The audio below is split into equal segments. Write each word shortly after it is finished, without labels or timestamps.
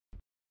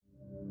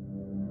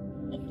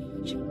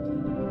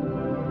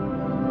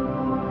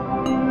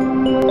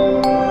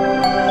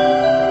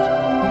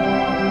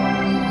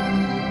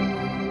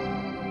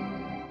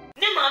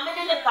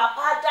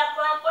Papa da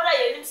grandpa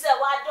ye nim say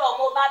wa do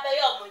mo ba be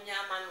yo mo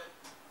nyama no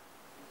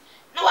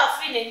no wa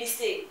free na ni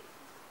say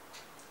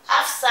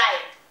half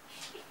side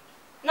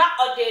na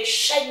o de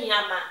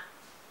hwanyama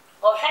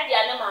o hwade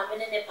ane ma me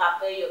ne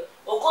papa yo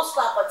o go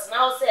school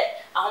akotina o say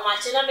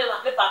ahomache na me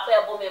papa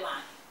e bo me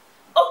ma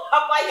o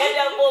papa ye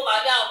de bo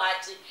ba ga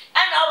ahomache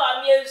ana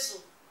wa me ensu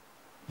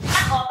a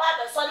o ba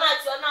be so na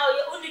ti o na o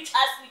ye uni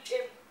trust me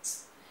twem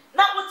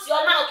na what you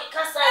now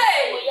kika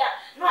say we ya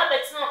no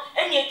abetino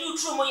enye du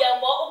tru mu ya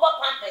mo obo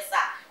pampesa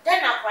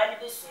then akwa ni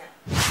besua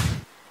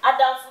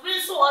adam fu bi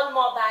so on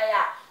mo ba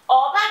ya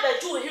o ba be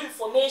ju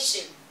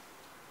information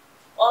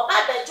o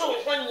ba be ju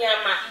ho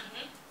nyama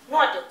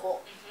no de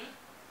ko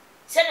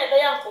se ne be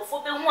ya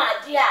nkofo be hu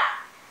ade a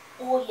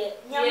o ye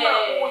nyama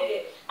o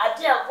ye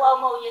ade a bo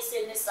ma o ye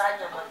se ne sa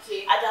nyama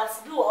adam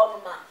fu bi wo ho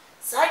no ma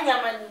sa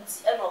nyama ni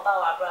ti e no ba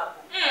wa brabo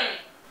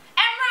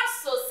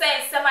so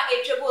sense sama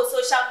etwebo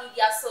social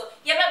media so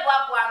ye be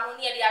boaboa no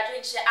ne ye de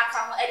adwenche aka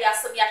ho e de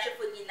aso bi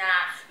ahwefo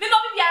nyina me no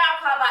bibiara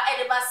kwa ba e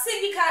de ba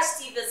syndicat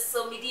TV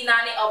so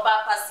medina ne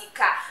oba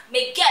pasika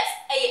me guest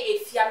eye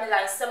Afia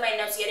Mela sama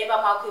ina so ye de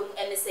ba ma ko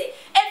ene se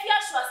Afia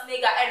Schwar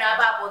e na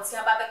ba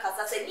abontia ba be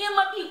kasa se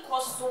niema bi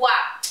koso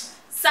a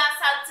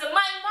Asantehene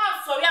ma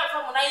sorry am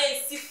from na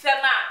ye si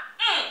fema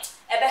e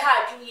be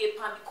ha adwuye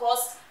pan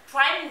because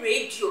prime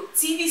radio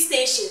TV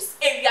stations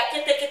area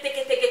kete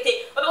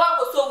obewa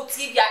go so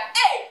TV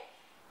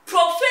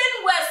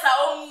profane words are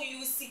on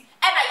use and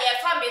I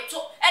family to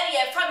and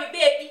your family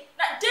baby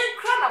na den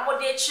kra na mo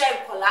de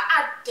chere kola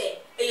ade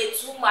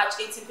too much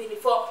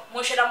 1824 mo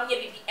hweda mo nya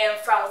bibi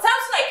enfra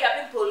sounds like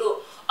Akuapem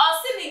Poloo or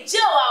see ni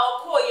jail a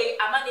okoye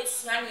amane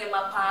suanye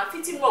ma pa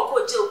fiti mo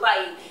ko jail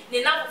bai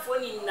ni na fofo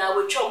ni na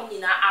wetwa mo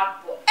nyina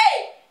abo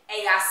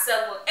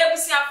asemo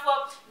ebusiafo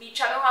mi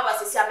twa me ho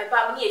abasesi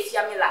ameba mo ni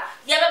Afia Mela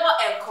ye bebo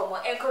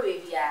enko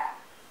bia.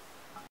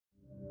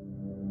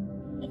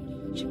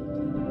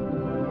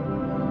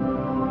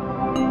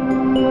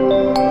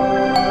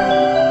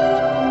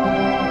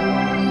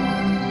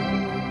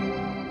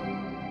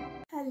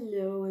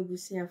 Hello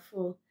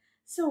ebusiafo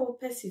so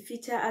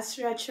pesifita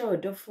asracha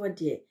odofo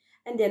de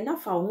and they na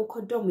fa ho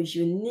kodom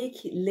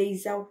unique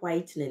laser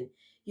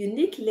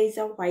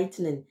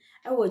whitening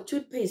our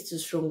toothpaste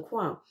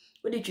stronko a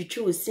we dey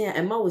twitwi wo sin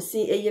e ma wo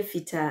sin eye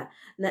fita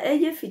na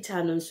eye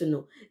fita no nso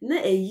no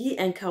na eyi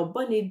enka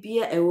bone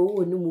bia ewo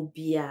wo no mu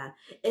bia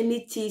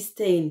any tea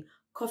stain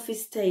coffee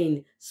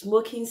stain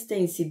smoking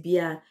stains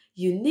bia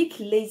unique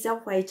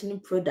laser whitening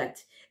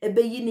product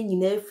ebeyi ni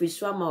nyina afri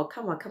so ama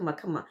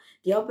kama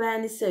de obaya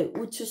ni say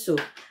utu so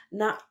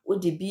na wo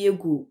de bi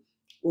egu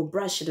wo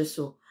brush de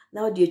so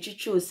na wo de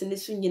twitwi wo sin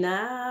so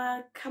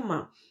nyina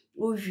kama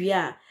wo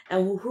hwia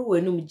enhuhuru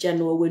wanum gya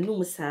no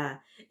wanum saa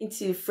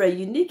into for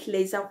unique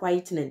laser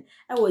whitening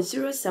I was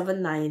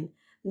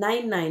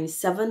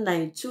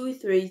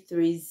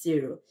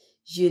 07999792330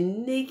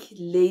 unique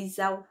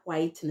laser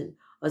whitening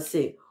or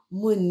say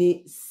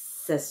muni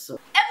seso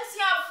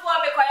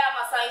ebusiafo me kwaya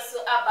masai so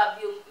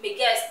ababio me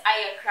guest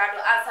aye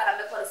krado answer na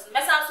me koso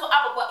mesa so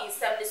abobo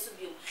insem ne so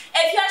bio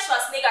Afia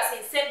Schwar nigga say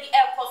insem bi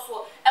e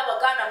koso e wo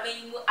Ghana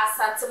menu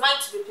Asantehene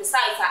to be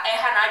precise e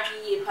ha na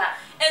adweye pa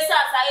esa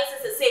asaye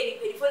say ni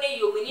pedifo ne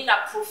yomini na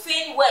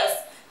profane words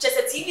just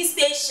TV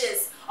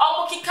stations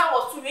kika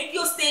was to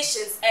radio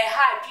stations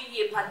ha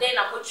adweye pa den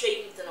na mo tray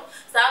unit no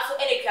sa so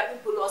ene Akuapem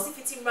Poloo si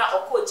fitimra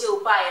okoje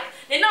obaye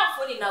ne na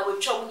foni na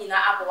wetwa mu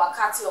nyina abo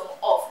wakati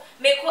off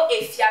meko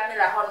Afia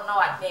Mela ho na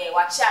wa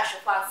chi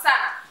ahwefa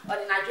sana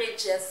odi na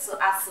dwenche so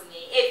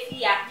asome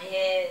Afia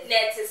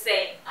net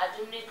say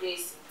adumne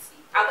grace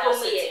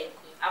akomuye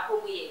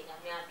na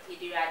me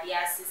akedirade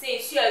ase say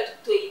nsu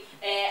atutoi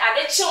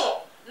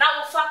adecho na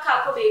wo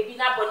faka ko baby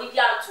na boni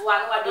bia antoa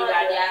na wa de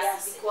rade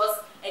ase because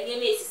enye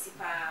na esisi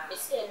pa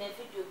ese na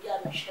video bia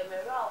me hweme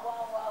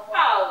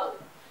wow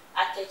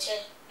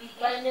ateche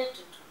kwanye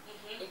tutu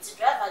it's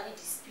driver need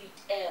the speed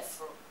air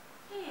from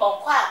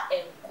okwa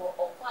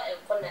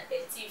enko na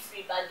eti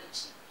free bandage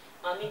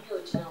mami bi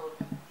ojina wo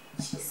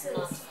she said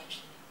not touch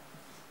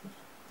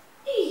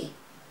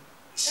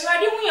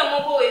Everybody mu ye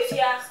mobo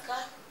Afia ska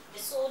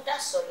so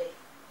that's all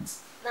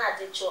na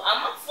adecho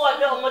ama for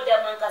the omo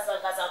dem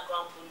nkasa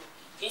grandpa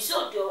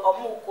iso do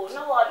omuko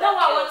na wa na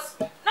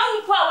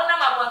nko a wona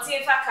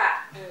mabonte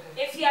faka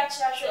Afia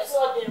chashwe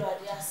so de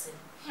rade ase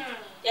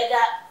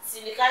yada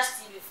syndicat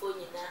TV phone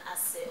nyina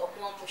ase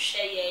omo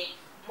hweye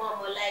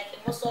mo like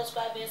mo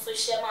subscribe so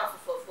share ma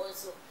fofofo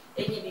so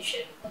enye bi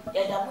hwe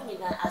yada mu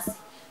nyina ase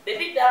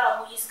baby biara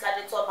mo use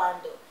card to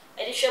bando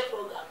e share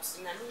programs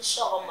na mi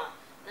show ma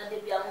na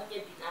de bia mo nye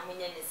bi na mo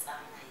nye ne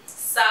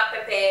sa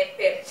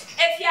pepe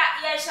Afia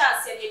ye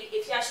sha se de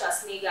Afia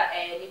Schwar ni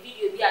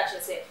video bi a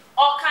chese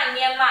o kan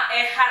nyema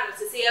ha no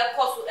se ye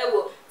koso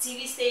ewo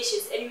TV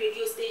stations and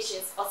radio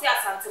stations o se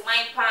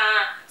Asantehene pa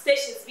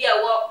stations bi a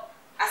wo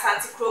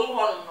Asante krom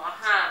hono no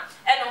ha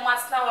e no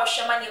masna wo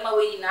hwema ne ma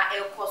we nyina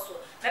e koso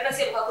me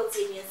pese baka ko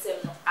temi nsem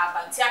no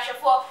abanti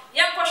ahwefo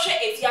yenkohwe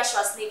Afia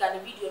Schwar no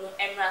video no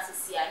emra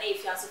sesia na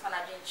Afia so fana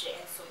dwenche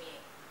ensomie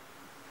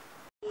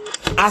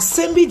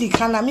Assembly di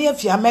kana me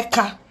Afia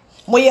meka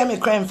moye me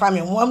crime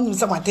family mo am nim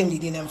matem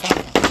di ne mfa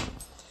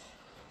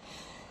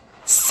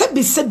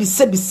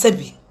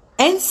sebi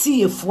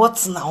NCF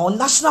what now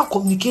National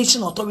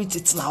Communication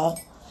Authority now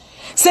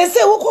say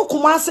wo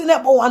Kumasi na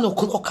bo 1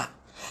 o'clock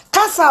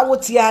kasa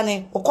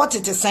wotiane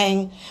okotete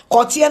sen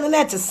kotiane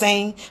na te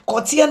sen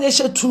kotiane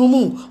hye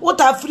turumu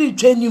wota free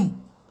twanim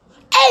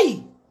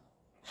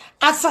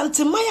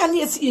Asantehene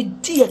na esi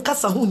edi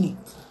kasa huni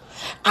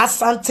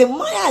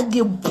Asantehene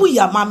de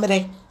buya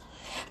mamre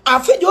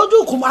afi de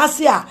odu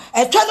Kumasi a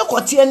etwa ne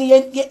kotiane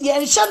ye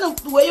hye no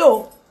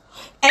weyo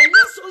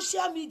enye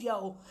social media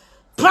o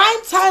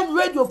prime time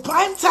radio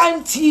prime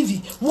time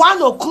TV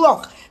 1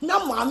 o'clock na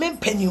maame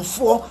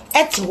mpanimfo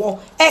etewo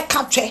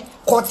ekatwe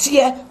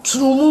kotie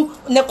turumu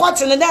ne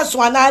kotene na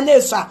so ana na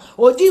eso a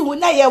odi hu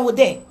na ye wo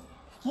de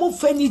mu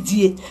fani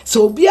die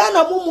so obia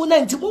na mumu na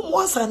nti mumu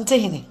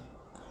Asantehene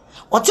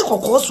ote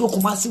kokoso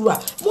Kumasi wa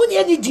mu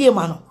ne ni die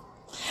ma no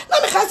na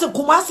me ka se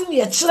Kumasi ne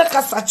ye kire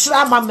kasa kire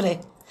amamre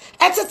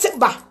etete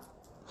ba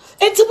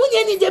enti mu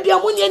ne ni die bia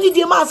mu ne ni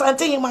die ma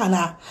Asantehene ma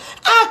na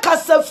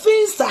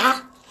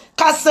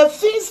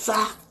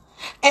Kasafisa,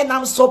 and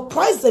I'm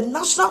surprised the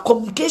National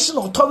Communication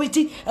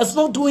Authority is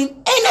not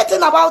doing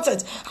anything about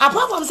it.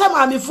 Apart from some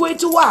I'm afraid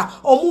to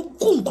or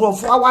mukunko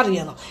for our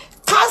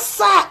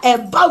Kasa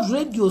about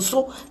radio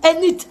so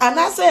and it and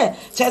I say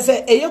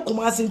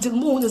Kumasi until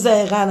moon is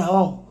a Ghana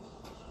home.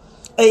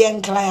 A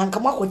young client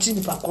come out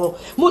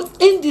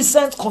with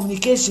indecent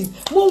communication.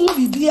 Moon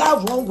will be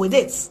wrong with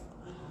it.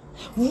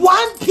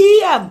 1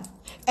 p.m.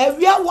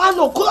 every 1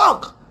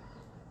 o'clock.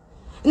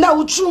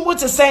 Now true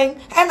what is saying,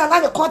 and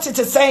another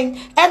quantity saying,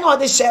 and all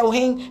the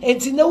showing,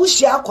 and to know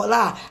she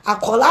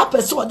akola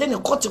person, then a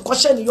court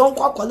question, young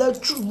quakola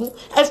true,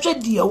 extra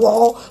dear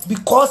wall,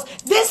 because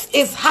this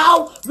is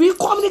how we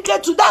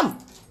communicate to them.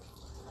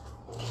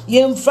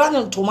 Yen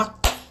Fran Toma,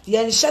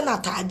 Yen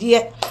Shana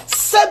Tadia,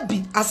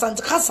 Sebi,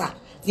 Asantehene,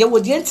 ye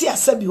would yenti a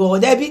Sebi or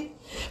Debbie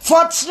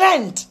for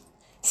trend.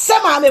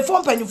 Some are me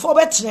for penny for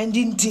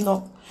trending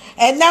Tino,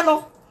 and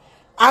nano.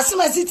 As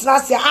soon as it's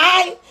last year,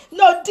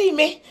 no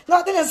me,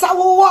 not in a sour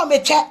warm me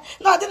chat,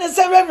 not in a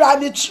seven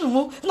rabbit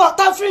true, not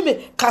that free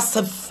me.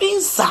 Kasafin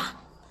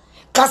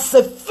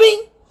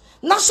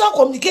National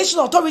Communication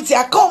Authority,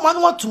 I call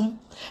man what to.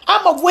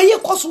 I'm a way you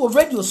cost with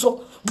radio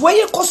so, way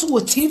you cost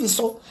with TV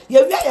so, you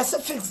really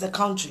fix the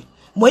country.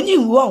 When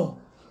you wrong,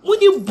 when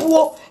you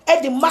bore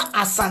at the ma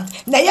asant,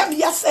 na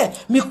ya say,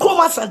 me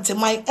chroma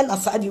Asantehene and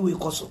Asadi we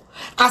koso.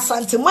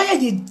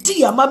 Asantehene ye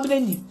dear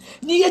mamreni,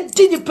 ni ye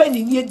diddy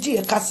penny, ni ye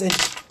dear cousin.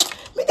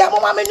 Me da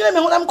mama me nyame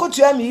honam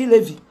kotua me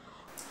levi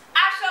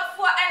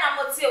ahwefo ena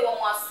motie wo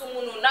mo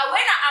asumunu na we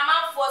na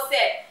amanfo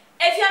say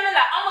Afia me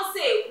la amo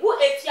say wo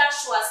Afia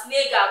Schwar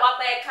wa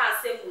ba e kan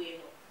asem we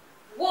no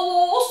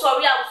wo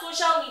sorry a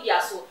social media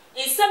so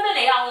nsem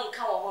na ya ho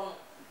nka wo ho no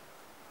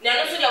na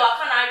no so de wa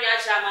ka na anwa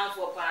ahya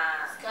amanfo pa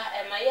ka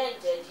e ma ye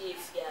njaji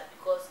Afia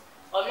because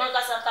onno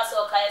kasa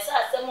o ka ye sa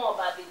asem o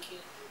barbecue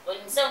on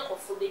nsem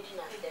kofo be di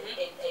na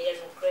e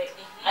no kre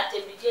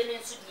atebidie ne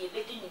nso die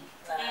be di ni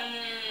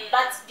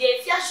but the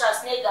Afia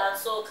Schwar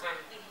so can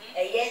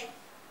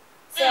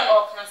say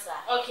all cancer.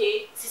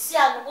 Okay. Sisi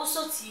anu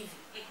also TV.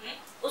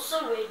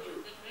 Also radio.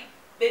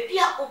 Baby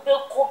a obe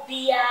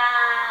kopia.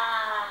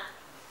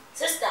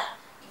 Sister,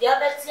 the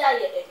other tia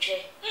ye eche.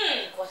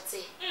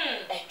 Kote.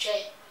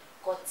 Eche.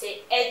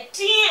 Kote.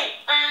 Edin.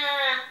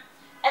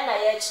 And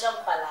I echem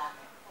kwala.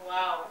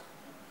 Wow.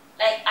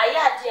 Like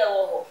aya dear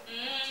wo.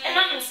 And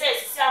no say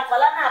sisi an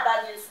kwala na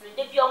balance me.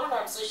 Dey be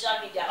on social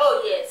media.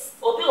 Oh yes.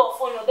 Obi o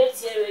phone obi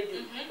tie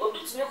radio. Obi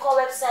to me call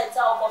website a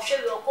o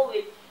hwe we o ko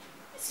we.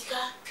 Sika.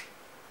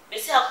 Me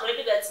say akore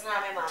bi bet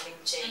na me ma me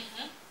nche.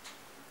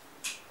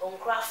 On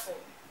craft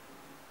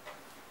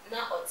na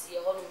oti ye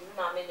ho no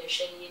ma me na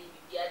hwe ni ni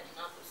bibia di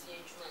na ko si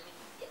edwuma ni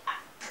bibia.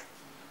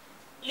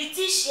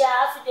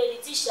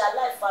 Letitia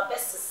life for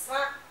best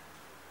son.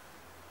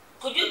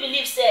 Could you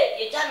believe say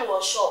ye jan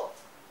was shop?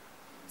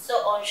 So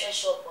on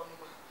shop on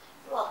ma.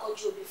 No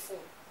akoju obi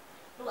phone.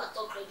 No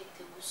ato credit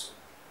tebuso.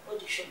 O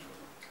di shop.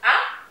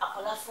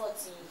 Akola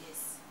 14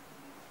 years.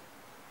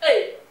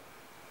 Hey.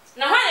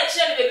 Na ha ye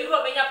chere baby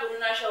ro benya poru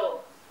na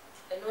show.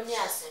 Eno ni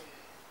asem.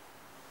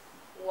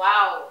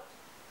 Wow.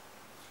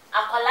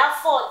 Akola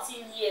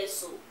 14 years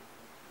so.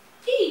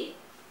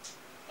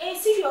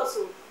 Serious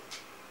o.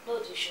 No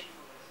di shop.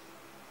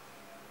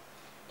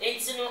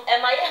 Entinu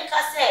emaye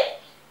nka say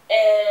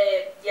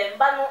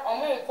yemba no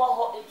omo nko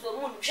ho etu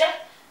omu nhwe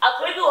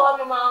akore bi ho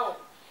no ma ho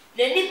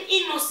nanim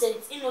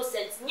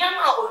innocent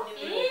nyama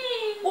onimu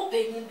wo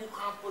penin bi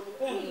kwampo no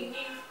onimu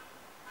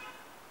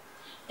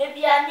de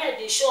bia nya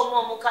de show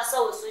mo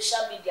kasa wo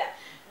social media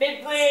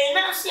bebre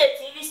na so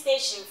TV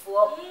station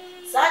for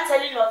sa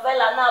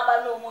telenovela na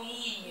aba no mu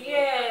yi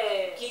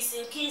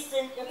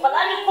kissing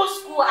nkwala ni ko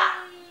school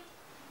a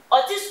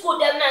oti school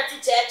dem na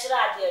teacher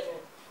ade no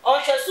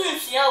on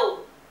Shasunsia,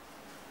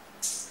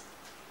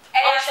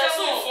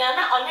 Shasunsia,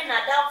 not on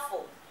a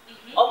doubtful,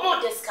 or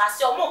more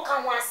discuss or more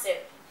come once.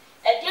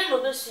 A dear no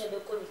business in the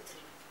country.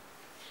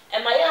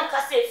 And my young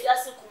Cassie, if you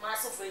ask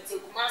Kumasi for it,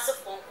 Kumasi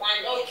from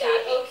one.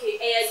 Okay,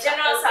 a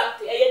general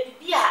something. A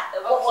beer,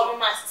 a woman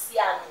must see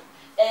a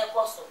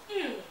apostle.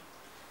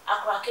 A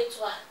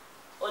cracketwa.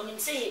 On him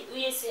say,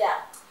 we say,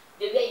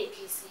 the way you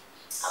kiss it.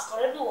 A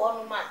corridor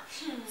one man,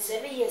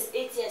 7 years,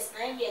 8 years,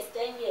 9 years,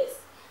 10 years,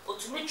 or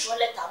to meet your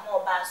letter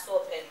more by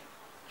soaping.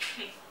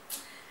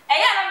 A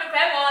young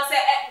man say,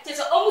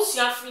 "Tis almost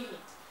your free."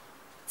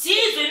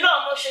 Tease we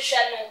know motion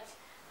channel.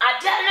 I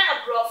dare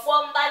not grow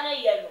from banner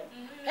yellow.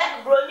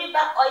 Let brony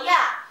back or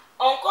ya,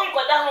 on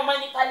conquer down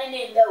money panning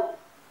in low.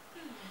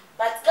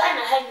 But Ghana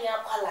had me a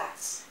collar.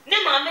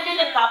 Nema made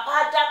a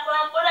papa, that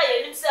grandpa,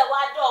 and himself,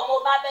 what dog,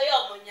 more baby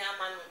or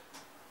monyaman.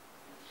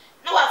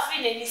 No, I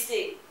feel any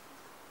say.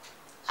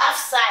 Half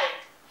side.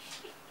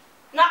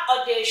 Not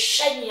or the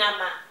shiny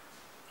yama.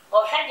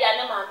 Or had the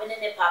animal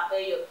minute papa,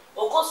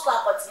 or go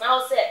swap, but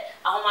now said,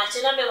 how much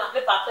in a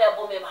papa, a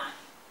woman.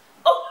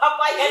 Oh,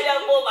 papa, you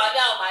don't go by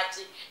now,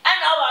 Marty,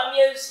 and our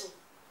amusement.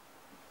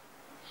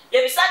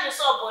 You beside you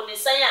saw Bonnie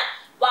saying,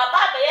 while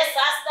Baba, yes, I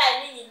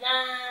stay in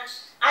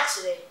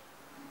actually.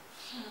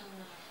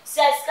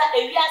 Says, got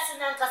a yes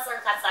and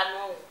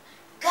Casan.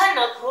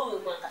 Cannot grow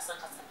with Casan.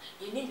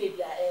 You need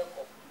baby a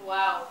airport.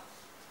 Wow.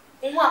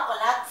 In what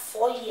like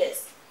 4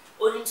 years,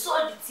 or in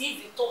saw the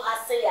TV to her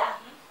say,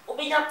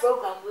 obey a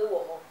program we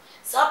will,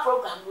 some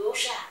program will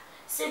share.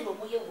 Say no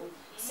more,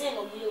 say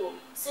no more,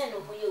 say no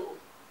more.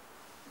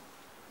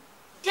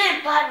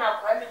 Then partner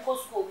primary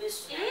school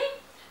business.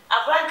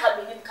 A grand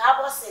cabin in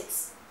Cabo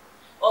 6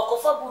 or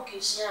Kofa book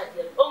in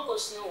Shannon, Uncle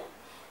Snow,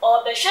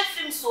 or the chef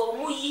film so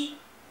muy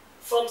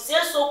from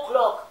 6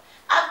 o'clock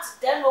up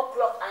to 10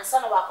 o'clock and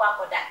son of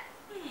Aquapoda.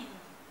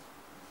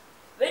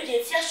 When the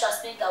Afia Schwar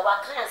speak,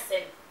 I can't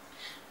send.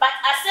 But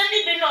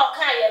assembly be no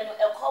kind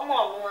a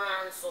common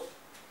one so.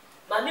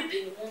 Mammy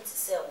Penny won't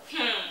sell.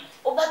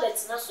 Over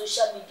that's not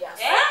social media.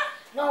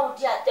 No,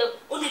 dear,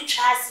 only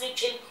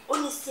translation,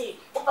 only say,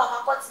 Opa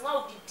Papa,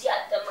 now the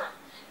dear man.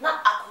 Now,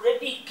 I could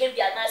be came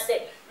here and I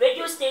said,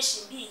 radio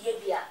station be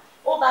here.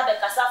 Oh, Baba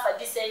Casafa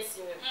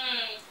decency.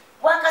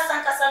 One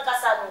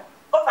Casano,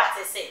 or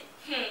Patsy say.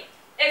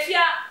 If you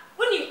are,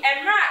 when you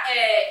Emra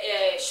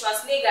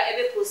Schwarzenegger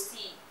ever post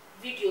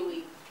video,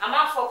 a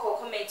man for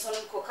comment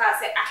on Coca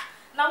say,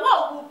 now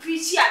what will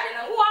preach here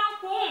and who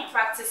won't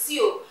practice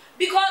you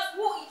because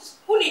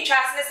who need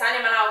trustless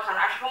animal can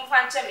I come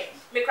find me,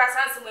 make us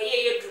answer my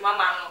year to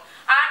mamma.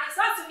 And it's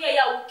not to me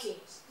a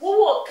working. Who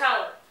will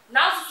count?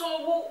 Now, so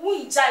who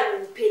will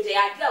pay the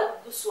idea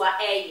of Busua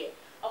air.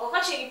 Or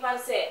what you can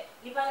say,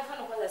 you can't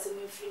find what I say,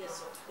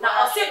 now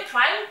I'll say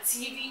Prime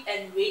TV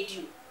and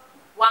radio.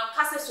 One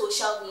cast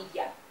social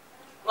media.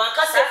 One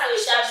cast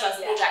social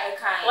media.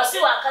 Was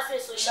it one cast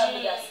social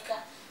media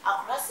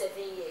across 7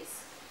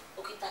 years?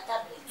 Okay,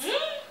 tablet.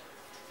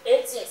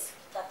 8 years,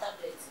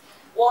 tablet.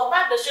 Well,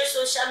 about the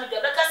social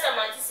media, because I'm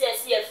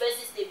anti-CSC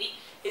first TV,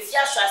 if you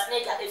are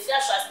Schwarzenegger,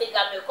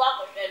 may go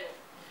up.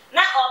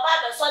 Now, our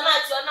Baba, so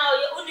now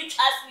you only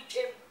trust with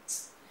him.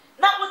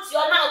 Not what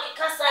you're now, you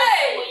can't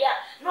say,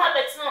 no,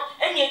 but no,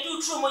 and you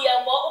do true, more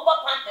over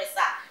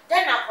Pampesa.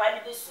 Then I'll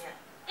cry this year.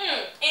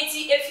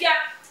 If you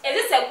are, is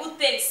this a good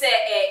thing, say,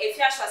 if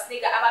you are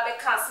Schwarzenegger, about the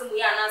council,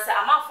 we answer,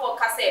 I'm not for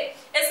Cassette.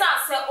 It's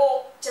not say,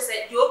 oh, just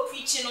said you're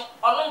preaching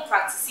or non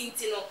practicing,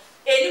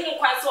 anyone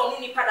quite so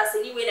many paddles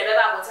anyway, never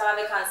want to have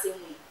a council.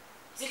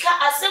 Zika,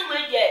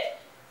 assembly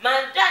yet,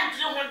 man, Dan,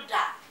 you want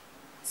that.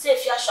 Say,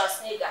 if you are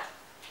Schwarzenegger.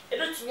 I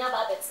don't know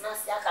about it,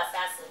 Nancy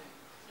Assassin.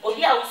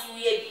 Obi a wusu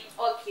ye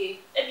bi. Okay.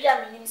 Ebi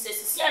a minim se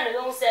sisi a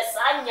no say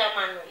sa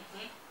nyama no.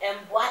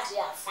 Emboate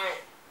a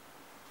fine.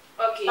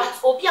 Okay. But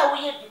obi a wo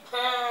ye bi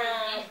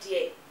pa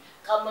de.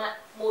 Kama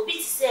mo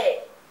bi say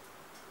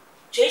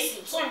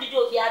Tracy, so ndidi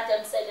obi a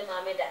dem say dem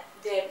ameda.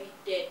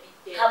 Debi.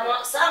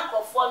 Kama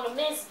sankofo no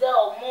means be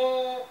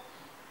omo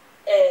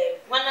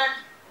wana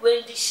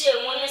when the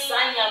share one sa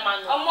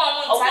nyama no. Omo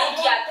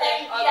ntai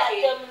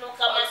atem no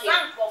kama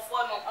sankofo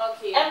no.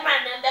 Okay.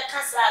 Emma na be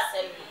kasa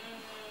asem.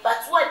 But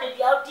what did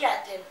you out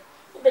there them?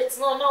 Who bet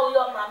no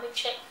your mammy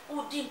check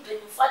who deep in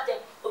fatem,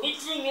 who be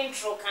three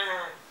intro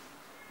can.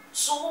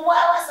 So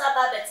why was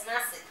about that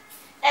Nancy?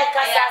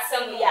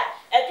 Somewhere.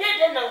 A dear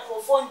then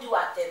phone do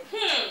at them.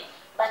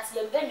 But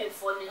your penny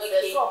phone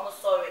is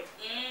almost sorry.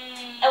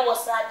 I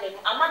was sad,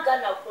 I'm not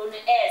gonna crony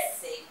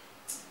essay.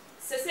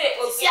 Say,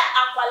 oh, see,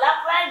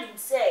 Aqualabra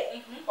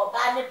himself, or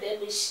Barney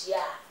baby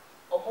shia,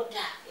 or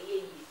Muda,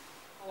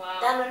 wow.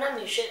 Then on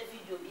me share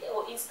video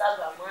or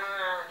Instagram.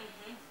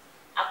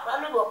 A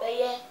crown of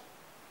Obey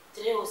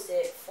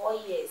 4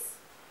 years.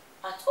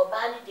 At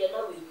Obani, they're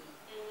not with me.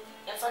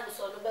 And Fanny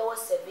saw no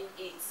was 7,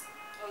 8.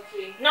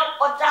 Okay. No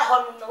other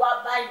home, no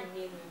buying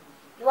me.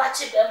 You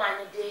watch them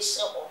and they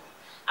show.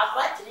 I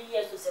cried 3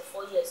 years was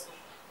 4 years.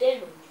 They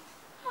know me.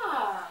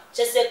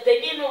 Just a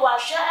penny no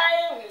was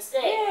shy and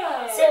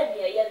say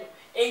me a yellow.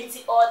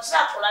 enti o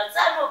tra kola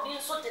za no bi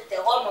nso tete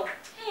ho no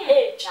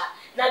echa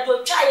na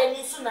do twa ye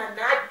ni nso na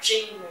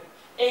adwen no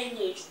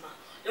enye ejuma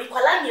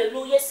nkwala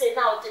mienu yese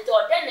na otete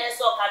ode na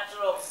eso ka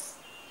tro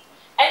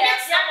ene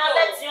tia na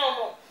beti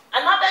omo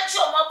ana beti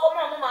omo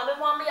komo omo ma me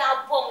mo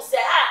ya bom se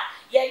ha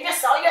ye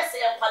nyesa o yese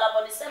nkwala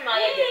boni se na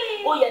ye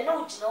de o ye na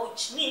ujina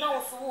ujini na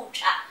nso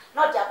utwa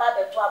na odi aba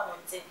beto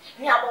abonte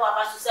ni abo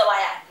aba so se wa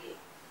ya de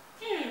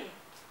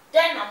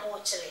den na mo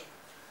chire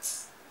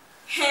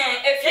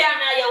Afia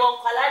na ye won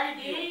kwala ni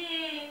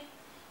bi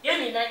ye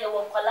ni na ye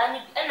won kwala ni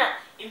bi na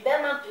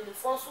imbema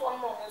mpinifon so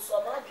omo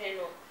nso ma dwen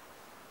no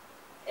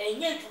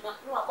enye duma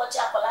no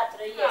akwacha akwala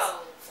 3 years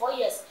 4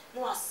 years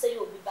no asay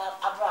obi ba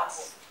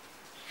abrabo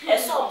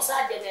eso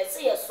omsa de na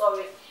say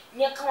sorry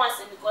nye kan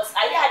wase because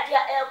aye ade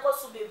a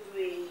ekoso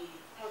bebre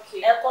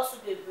okay ekoso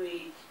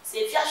bebre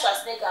se Afia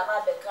Schwar ga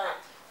ba be kan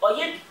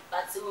oye bi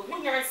but we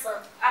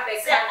hunyansan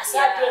abeka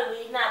asade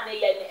we na me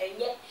ye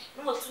enye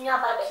no motunya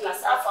ba be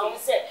kasa fa won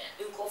se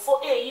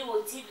nkofo eyi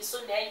wo TV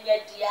so na enye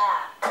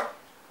dia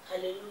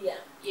hallelujah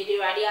ye de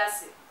radi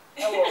ase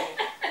ewo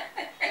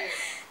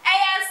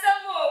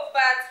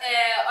but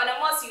on a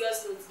more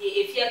serious note,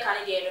 if you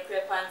can't get a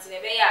crep pants in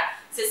a way,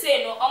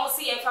 say no, almost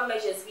see and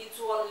measures be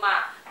to one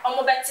ma,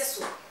 almost better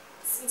so.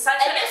 So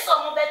better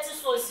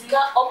so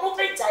almost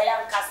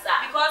giant casta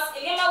because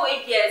in any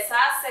way, yes,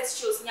 sex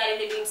shows near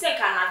the being say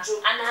can do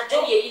and I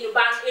do ye in the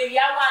band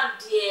area one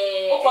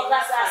dear. Oh,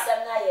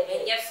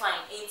 and yet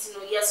fine, ain't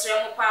no yes,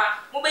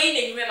 Ramopa, Mobile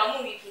in remember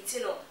movie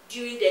pitino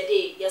during the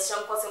day, yes,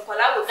 some cousin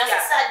Cola with that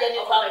side, then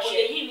you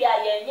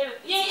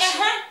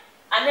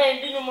and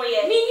then do no more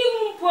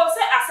minimum pose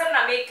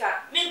asana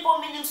maker.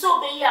 Minimum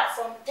so be here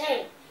from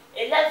 10,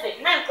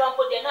 11, 9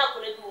 crumple they not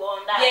gonna do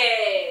on that.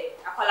 Yeah,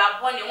 I call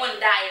up one one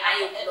die.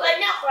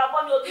 When you crab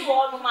on your do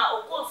on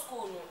my old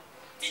school.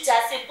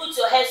 Teacher say put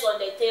your heads on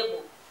the table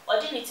or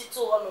didn't it to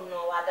on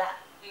no wada.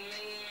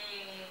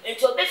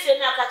 Into a bit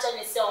na catch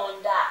and say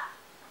on that.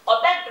 Or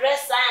bed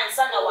dress science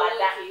and a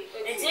wada.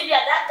 And if you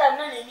are that time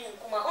none in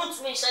Kuma,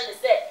 to mention the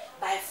say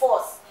by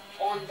force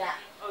on that.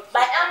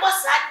 By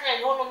almost that time,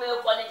 no me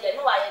upon it,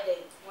 no I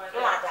did. No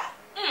other.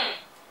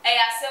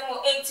 Asemo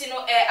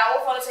entino I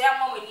will follow so young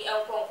mom when you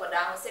uncle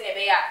down, send a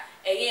bear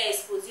a year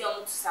exposure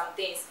to some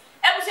things.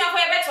 Everything for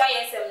a better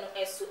YSM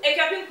so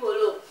Akuapem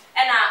Poloo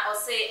and I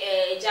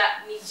say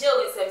me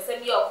jail is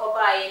send me or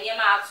cobai and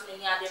Yama afternoon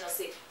yard and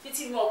say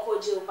 50 more co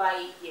jail by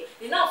a year.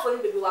 You know for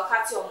the baby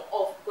wakati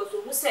off because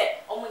who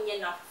said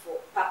enough for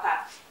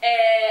papa.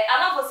 I'm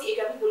not for see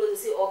Akuapem Poloo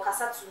say or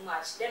casa too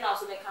much, then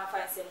also they can't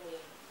find some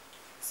way.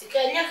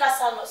 Sikanya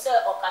kasa no say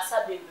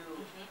okasa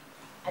bebu.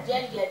 Ade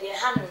ande de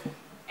hanu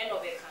eno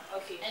beka.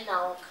 Okay. Ena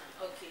oka.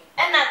 Okay.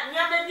 Ena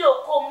nyame bi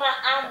okoma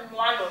anu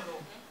ano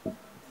no.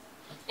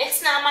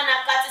 It's na mana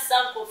kati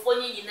sanko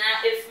fonyi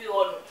nyina efri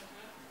ono.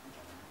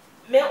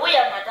 Me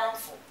oya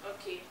madamfo.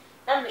 Okay.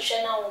 Na me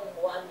hwe na wo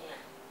mboa me a.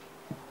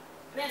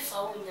 Me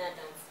fa wo nya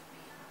adamfo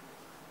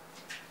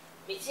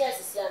bi. Me ti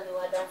asisi a me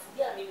wadamfo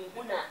bi a me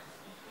hu na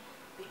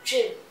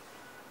betwem.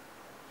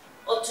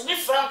 Otumi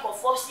franco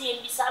force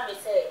yen bisa me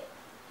say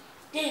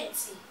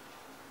Denti.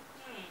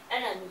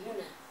 Ana mi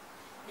huna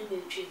ni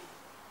metwe.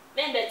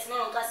 Me bet na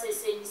onka say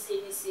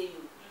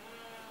you.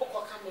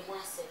 Okoka me ho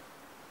ase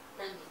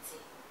na meti.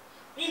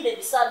 Me be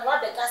bisa no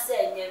abeka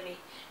say enyame.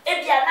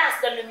 E bia na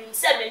asem no mi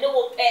say me ne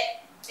wo pe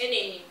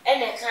eneni.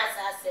 Ene ka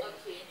ase.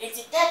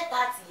 Enti third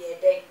party ye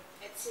den.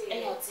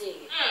 Ene ote.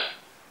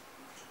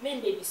 Me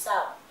be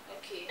bisa.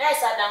 Okay. Na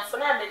isa dan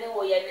fona me ne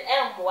wo ye ne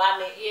emboa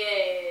me.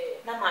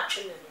 Yeah. Na ma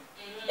twe me.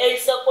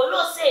 So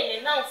Poloo say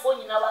ne nanfo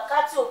nyina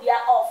wakati obi a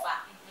offer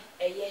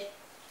eye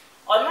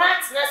ono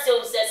atina se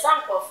o se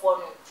sankofo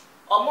no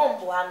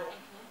omomboa no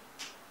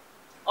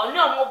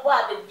ono omobo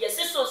abebia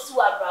se so si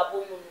wa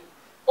brabo mu no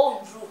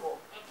ondru ho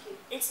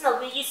nti na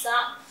we yi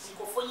sa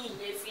nkofo yi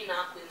na efi na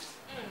akwem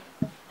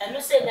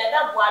eno se na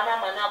da boa na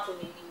ma na akwem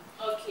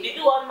ni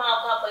bibi won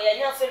ma akwa ye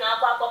nya fi na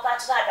akwa ka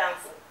chira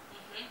danfo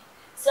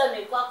se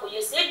me kwa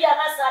koye se bia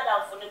na sa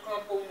danfo ne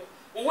krompo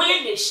mu wo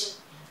ye neshi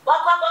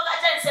wakwa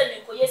kacha nse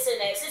mi koye se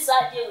na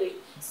sisa de we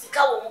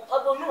sika wo mo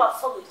obo no wa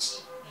follow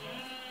chi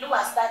no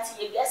wa start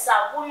ye bia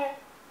sa wo no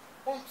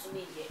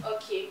ontumi ye.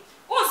 Okay.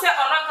 Who say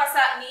on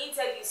kasa ni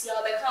interviews ya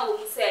obeka wo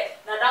mu say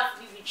na that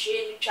be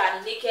betray ni twa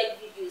ni naked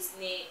videos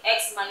ni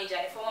ex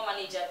manager ni former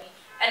manager ni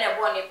and e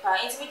bo ne pa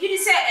nti me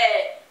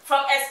say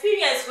from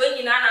experience when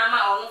you na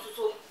ama ono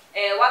to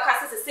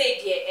wakasa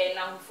say de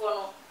na mfo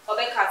no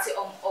obeka te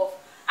off.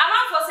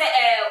 For say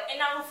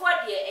in a for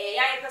the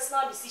young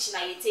personal decision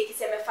I take it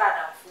a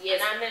father for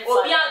years.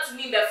 Obi out to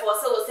me before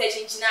so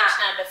searching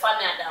china the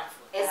family adam.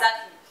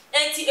 Exactly.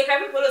 And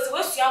Akuapem Poloo so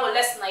we share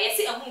lesson I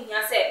say ehun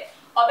nya say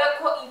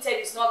obeko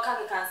interviews no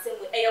can say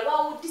e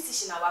wa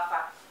decision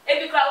awafa. E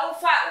bi kra wo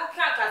fa wo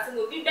kan say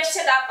obi be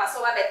share that pass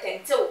over the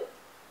tentel.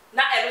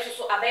 Na e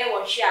so abai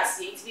won share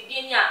ase it bi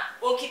bi nya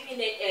on keeping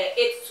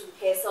it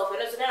to herself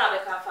and so then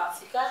obeka fa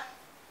Africa.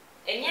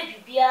 Enye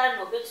bibia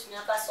no betumi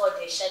aka so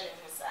de share ne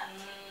musa.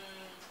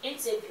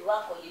 Interview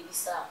wako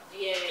yebisa.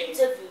 Yeah.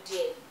 Interview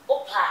there.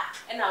 Opa.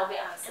 And I'll be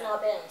answer.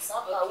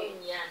 Opa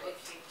unya.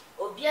 Okay.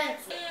 Obi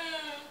obianti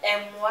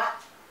emwa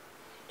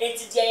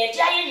enti dia ye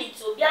dia ye ni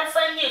to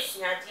obianfa nye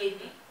suade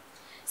bi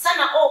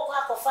sana okwa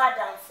akofa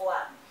adamfo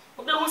a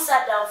obehu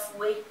sadamfo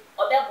we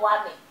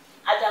obeboa me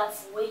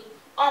adamfo we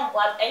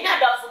onboa enya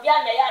adamfo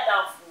bia na ya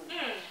adamfo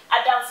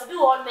adamfo bi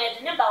won me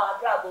de ne ba wa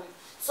brabom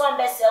so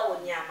mbese wo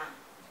nyama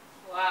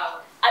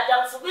wow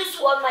adamfo bi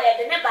so won ma ye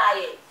de ne ba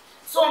ye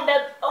so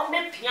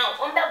ombe pia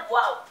ombe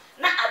boa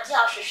na ade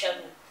ahwehwe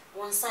mu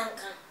won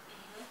sanka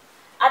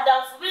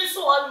adamfo bi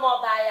so won mo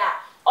ba ya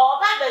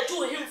oba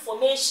beju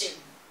information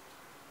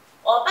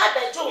oba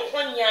beju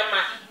ho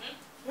nyama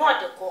no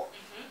de ko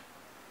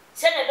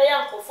se ne be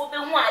yankofo be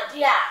hu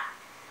ade a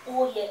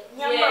oye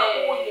nyama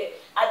oye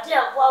ade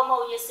a boa ma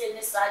oye se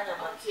ne sa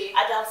nyama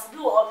adamfo bi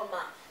wo ho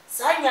ma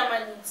sa nyama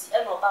ni ti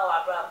e no ba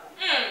wa brabo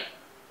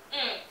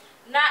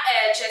na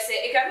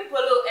chese Akuapem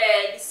Poloo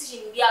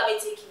decision bi a be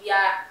take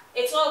bia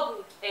it's all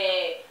good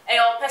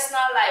your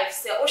personal life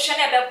say o hwe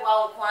na be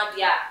boa nko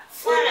ade a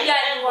obi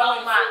a ni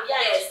wo ma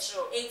yes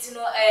enti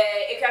no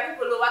Akuapem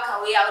Poloo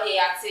waka we a we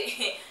ya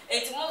te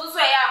enti mo so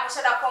ya mo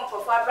sheda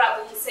konfofo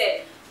abrabo mu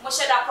say mo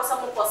sheda kosa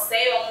mo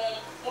kose yo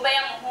mo be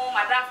ya mo ho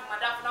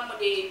madam na mo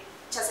de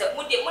chese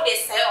mo de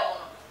say yo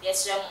no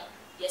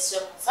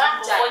yesrem sa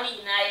ko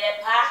ni na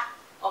ye pa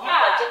o mo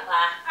kwaje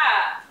pa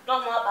no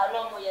mo aba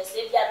no mo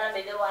yese bia na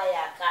me de wa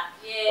ya ka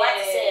what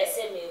say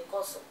yese me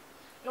koso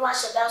no wa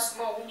sheda so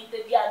mo ni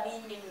pe bia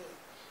mi nim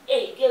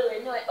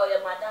gewe no o ye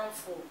madam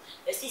fo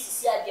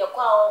esisi ade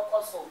kwa o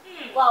koso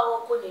kwa o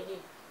ko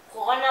nenim ko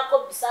hona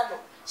ko bisa no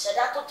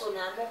sheda toto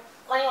na no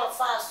kwan yo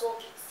fa so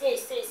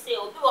say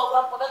obi wo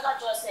kwa ko be ka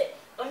cho say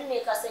oni me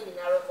ka say ni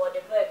na record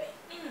the baby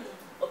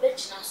obe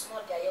china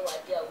small dia ye wa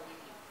dia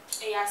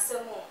wi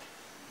asemo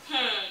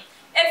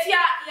Afia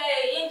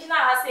yengina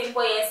ha say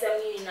boy yesem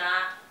ni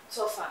na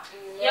sofa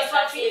ye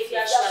fa fi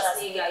Afia Schwar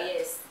siga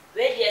yes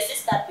we dear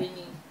sister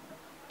Penny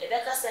e be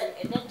ka say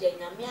e na de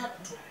nyame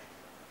adu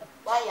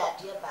wa ya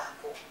de ba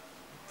ko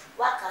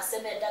wa ka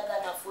se me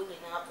daga na fo ni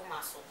na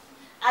apoma so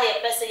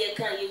aye pese ye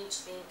kan ye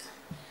ntumi nka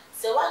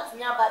se wa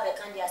tunya ba be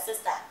kan dia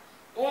sister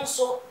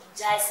unso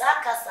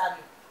jaisa kasa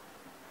no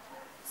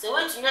se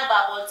we tunya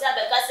ba bo tia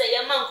be ka say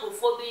ye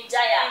mankofo bi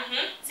jaya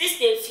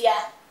sister Afia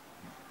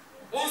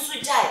unso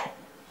jaya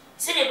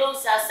se ne bo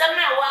sa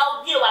sama wa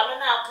odi wa no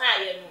na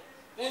kan ye no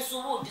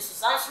unso wu di so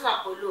sanso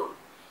na Poloo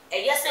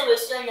e ye se we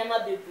so nyama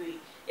bebre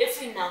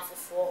efi na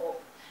fofo ho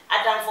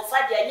adamfo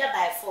fa de anya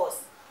by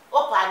force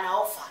opa na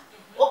ofa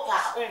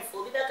opa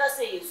onfo bi be ka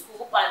say yesu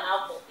opa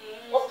na akọ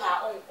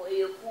opa onko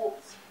eku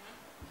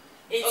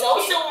it's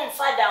also one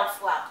father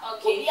for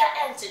obi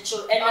a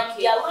entecho and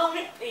dia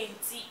we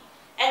penti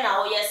e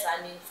na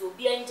oyesa ni nso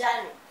obi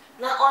anja no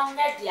na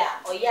onne dia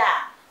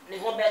oya ne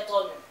ho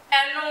beto no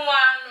enu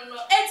anu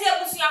no eti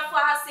ebusuafo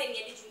ha se ne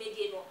de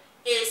dwumedie no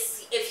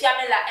esi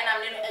efiamela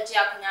enam ne no agi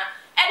akonya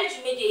e de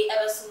dwumedie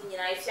ebeso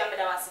nyina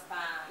efiamela wasepa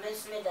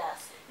mesmeda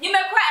ni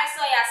mekwa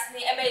eso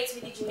yasne ebe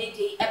etimi de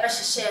dwumedie ebe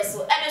hyehyɛ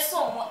so e de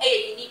so mo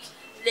unique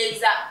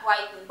laser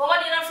whitening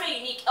bomadi na free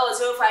unique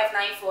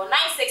 0594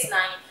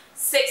 969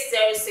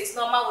 606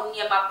 no ma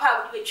woni ma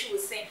pa wo betwi wo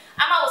sen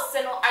ama wo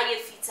sen no aye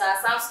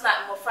fita samson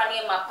na mofra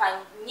ne ma pa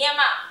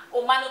nyema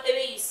o ma no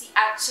ebe yisi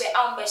ache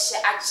awon be hye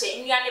ache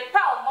nnuane pa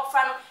o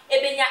mofra no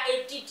ebenya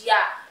edidia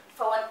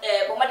fa won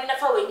bomadi na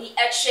fa wani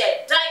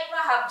ehye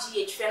diaper hub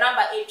gh for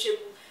number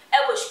etwebu e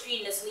wo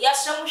screen no ya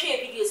hye mo hwe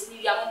videos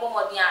ni ya mo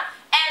bomodi a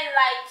and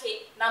like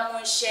it na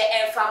mo share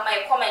and from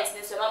my comments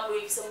ne so ma mo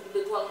review some of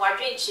the go mo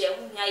adwen share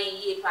hu nya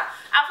ye pa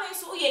afei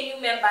so uye new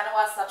member na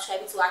wa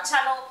subscribe to our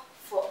channel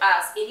for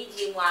us any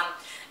day one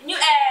new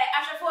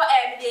after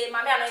me de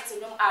mama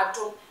anointing no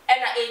adom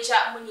na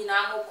eja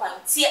munyina mo kwan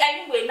tie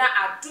anyway na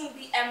adom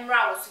bi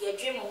emra wo so ye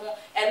dwe mo ho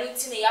enu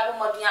nti ne yabo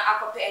modun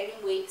akope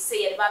anyway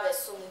say ye ba be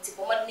so nti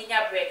bo modun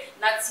nya bre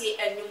na tie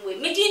anyway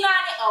medina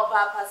ne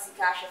oba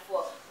pasika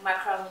after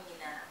makra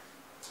munyina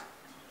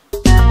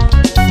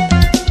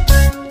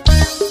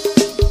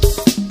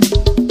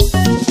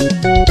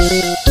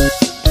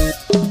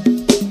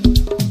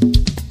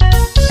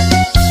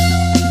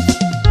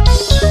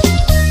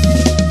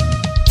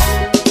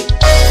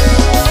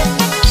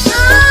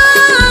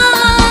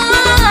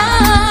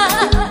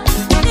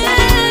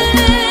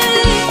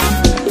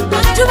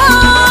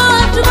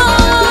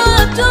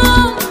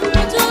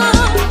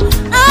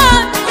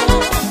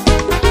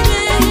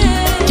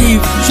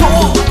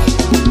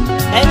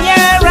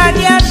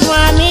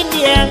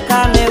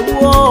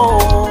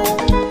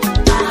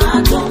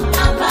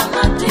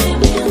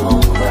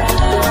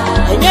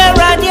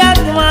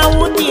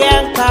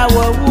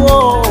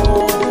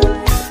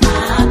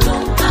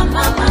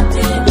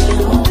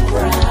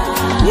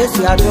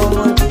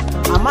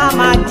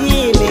Mama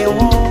di me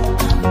ho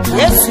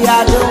Yesu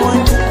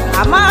adon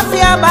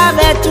amafia ba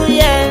betu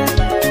ye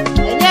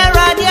enye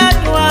radio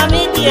adua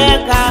mi die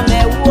ka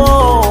mewo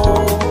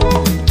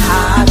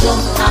adon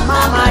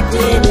mama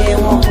di me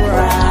ho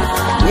ra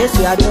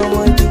Yesu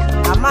adon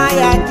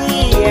amaya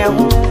di ye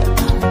ho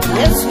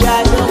Yesu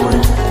adon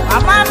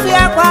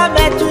amafia kwa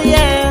betu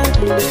ye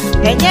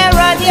enye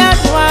radio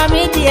adua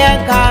mi die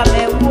ka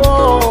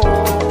mewo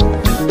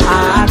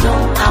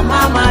adon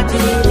mama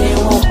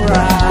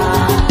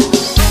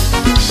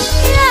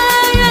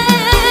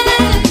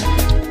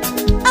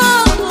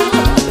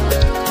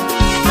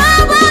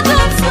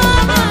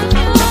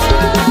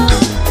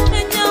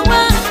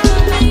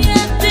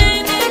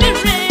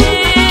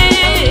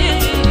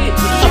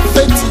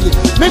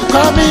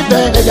Kwame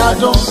be ya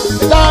don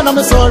dana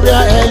me sorry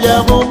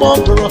eye mo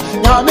bro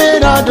ya me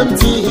na dum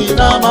ti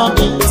na ma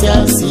bi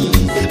tiasi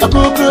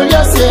akukuru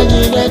ya se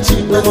ni na chi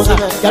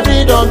ya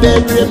be don be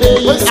bre me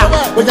ya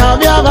wo ya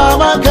me aba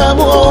ma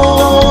kamu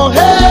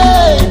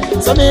hey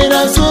so me na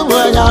su mo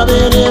ya be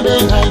me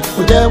hai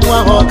wo de mo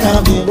ho ka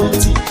me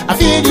muti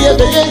afidi e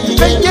be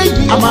ye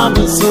ama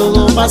me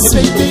so ma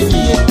se be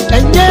ye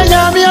enye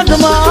ya me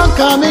aduma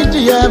ka me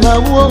di e ma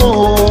wo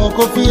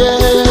ko fie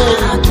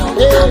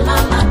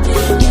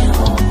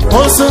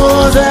also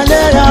zene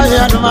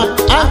ya duma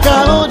aka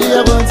odi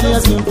e bonti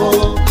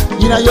simple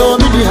ina yo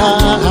mi di ha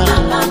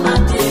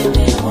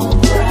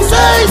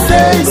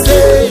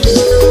say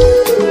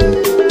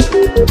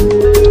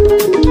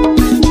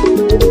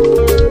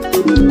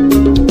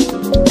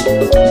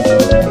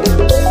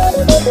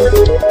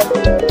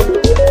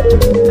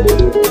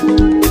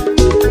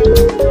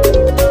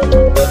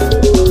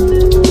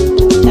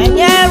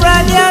enye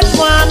radio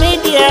kwa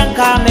media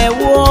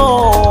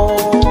kamewo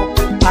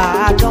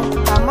adon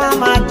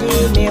mama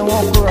di me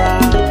wokura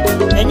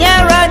enye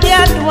radio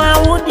dwa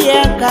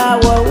wudie ka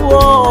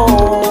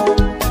wawo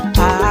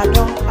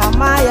adon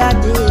amaya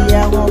di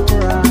ya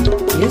wokura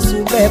yesu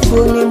be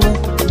ponimu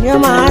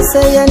nyama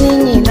aseye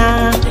ni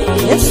nyina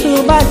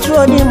yesu ba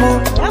troni mu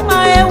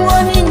nyama ewo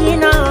ni